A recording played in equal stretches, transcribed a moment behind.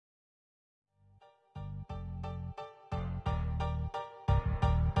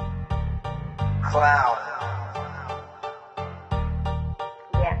clown.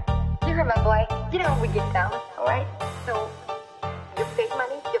 Yeah, you heard my boy. You know we get down, alright? So, your fake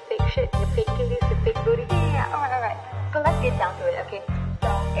money, your fake shit, your fake kitties, your fake booty. Yeah, alright. So let's get down to it, okay? So,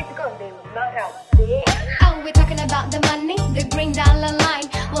 it's gonna be murder. Yeah. Oh, we're talking about the money, the green dollar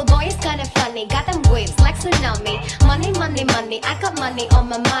line. Well, boy, it's kinda funny. Got them waves like tsunami. Money, money, money. I got money on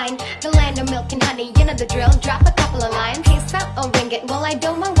my mind. The land of milk and honey, you know the drill. Drop a couple of lines. Peace out or ring it. Well, I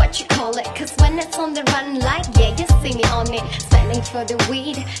don't mind what you call it. Cause when it's on the run, like, yeah, you see me on it. Spending for the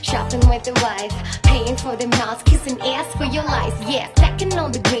weed, shopping with the wife. Paying for the mouth, kissing ass for your life. Yeah, stacking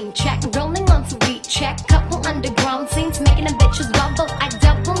on the green check. Rolling on to recheck. Couple underground scenes, making the bitches bubble. I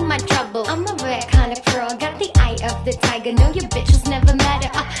double my trouble. I'm a rare kind of pro. Got the eye of the tiger. Know your bitches never matter.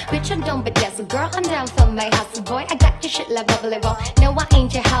 Bitch, I don't bedazzle. Girl, I'm down for my hustle. Boy, I got your shit like bubbly roll. No, I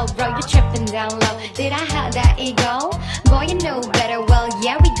ain't your hoe, bro. You tripping down low. Did I have that ego? Boy, you know better. Well,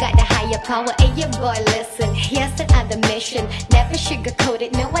 yeah, we got the higher power. Hey, your boy, listen. Here's another mission. Never sugarcoat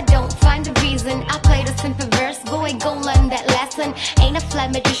it. No, I don't find the reason. I play the simple verse. Boy, go learn that lesson. Ain't a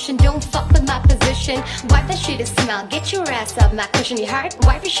flat magician. Don't fuck with my position. Wipe that shit is smell. Get your ass up my cushion. You heard?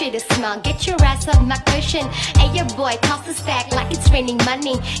 Wipe your shit is smell. Get your ass up my cushion. Hey, your boy, toss the stack like it's raining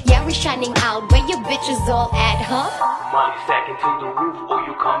money. Yeah, we shining out. Where your bitches all at, huh? Money stacking to the roof, oh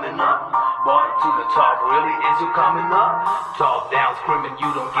you coming up. Bought it to the top, really is you coming up? Top down screaming, you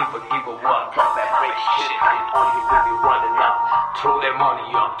don't give a what. Drop that fake shit and on you will be running up. Throw that money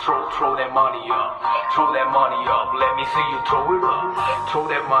up, throw that money up. Throw that money up, let me see you throw it up. Throw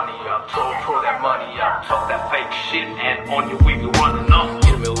that money up, throw that money up. Talk that fake shit and on you will be running up.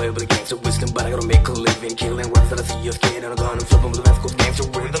 Get me a little bit of gangster wisdom, but I gotta make a living. Killing raps that I see you scared and I'm gonna flip them with the West Coast gangster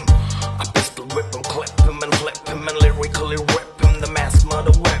rhythm. I pistol whip him, clip him and flip him and lyrically rip him. The mask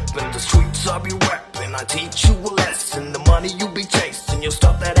mother weapon, the streets I be rapping. I teach you a lesson, the money you be chasing. You'll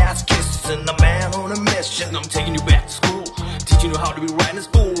stop that ass kissing, a man on a mission. I'm taking you back to school, teaching you how to be right in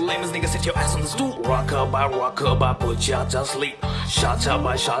school. Lame as nigga, sit your ass on the stool. Rock up, I put you out to sleep. Shot up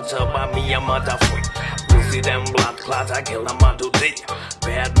by me, I'm a tough freak. Pussy them blood clots, I kill them out to deep.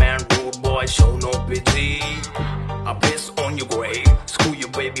 Bad man, rude boy, show no pity. I piss on your grave, screw your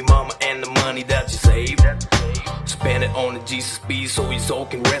baby mama and the money that you saved. Spend it on the Jesus B, so you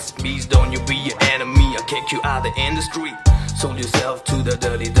soaking recipes. Don't you be your enemy, I kick you out the industry. Sold yourself to the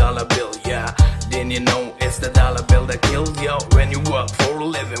dirty dollar bill, yeah. Then you know it's the dollar bill that kills you. When you work for a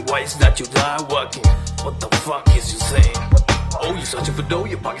living, why is that you die working? What the fuck is you saying? Oh, you searching for dough,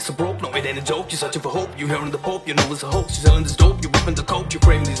 your pockets are broke. No, it ain't a joke, you searching for hope. You hearing the Pope, you know it's a hoax. You selling this dope, you ripping the coke. You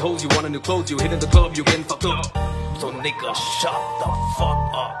craving these hoes, you wanting new clothes. You hitting the club, you getting fucked up. So nigga, shut the fuck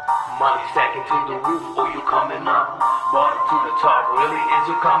up. Money stacking to the roof, oh you coming up. Bought it to the top, really is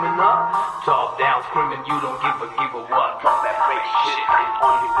you coming up? Top down screaming, you don't give a what. Drop that fake shit and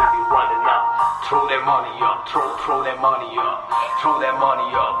on you will be running up. Throw that money up, throw that money up. Throw that money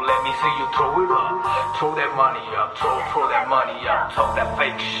up, let me see you throw it up. Throw that money up, throw that money up. Talk that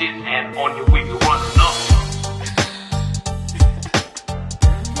fake shit and on you will be running up.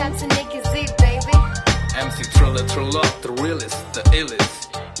 Femcee Nicki Ziee, baby. MC Trillokh, the realest, the illest.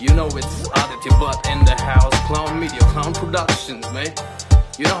 You know it's oddity but in the house. Clown Media, Clown Productions, man.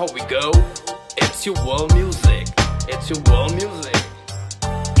 You know how we go. It's your world music. It's your world music.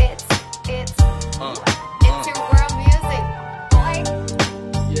 It's